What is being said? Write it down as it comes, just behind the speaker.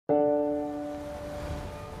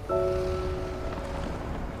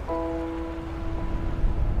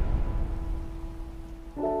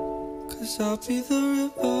'cause I'll be the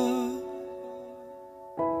river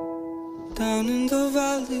down in the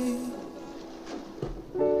valley.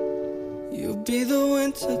 You'll be the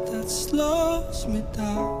winter that slows me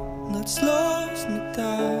down, that slows me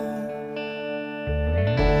down.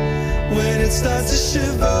 When it starts to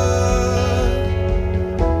shiver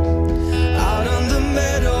out on the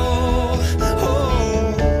meadow,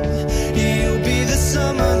 oh, you'll be the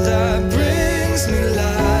summer that brings me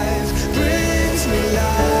life, brings me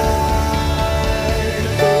life.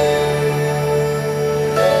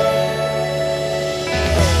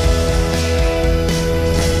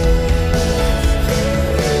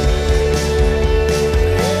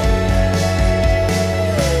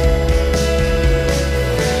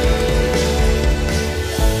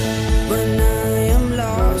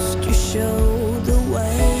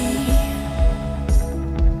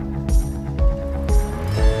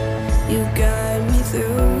 You guide me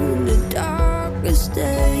through the darkest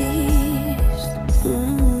days.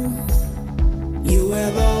 You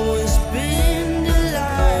have always been the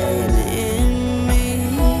light in me.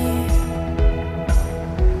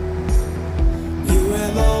 You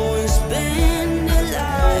have always been the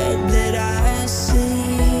light that I see.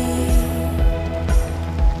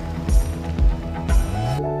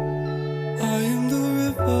 I am the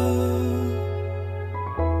river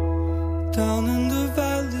down in the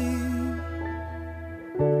valley.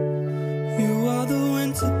 You are the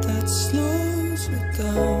winter that slows me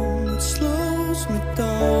down, that slows me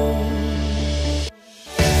down.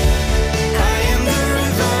 I am the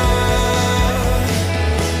river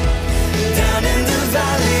down in the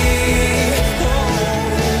valley. Oh,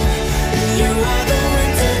 you are the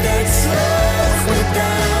winter that slows me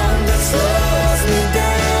down, that slows me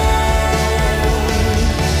down.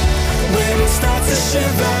 When it starts to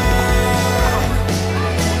shiver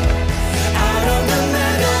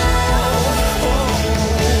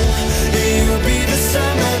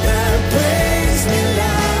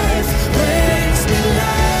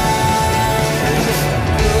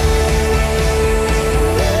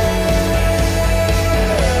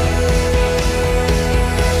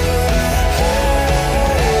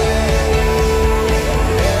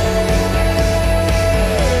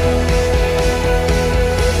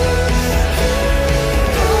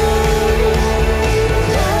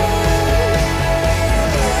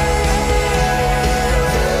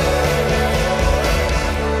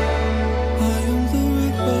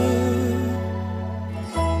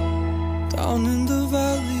down in the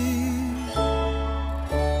valley.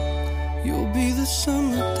 You'll be the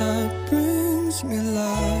summer that brings me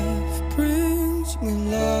life, brings me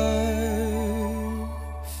life.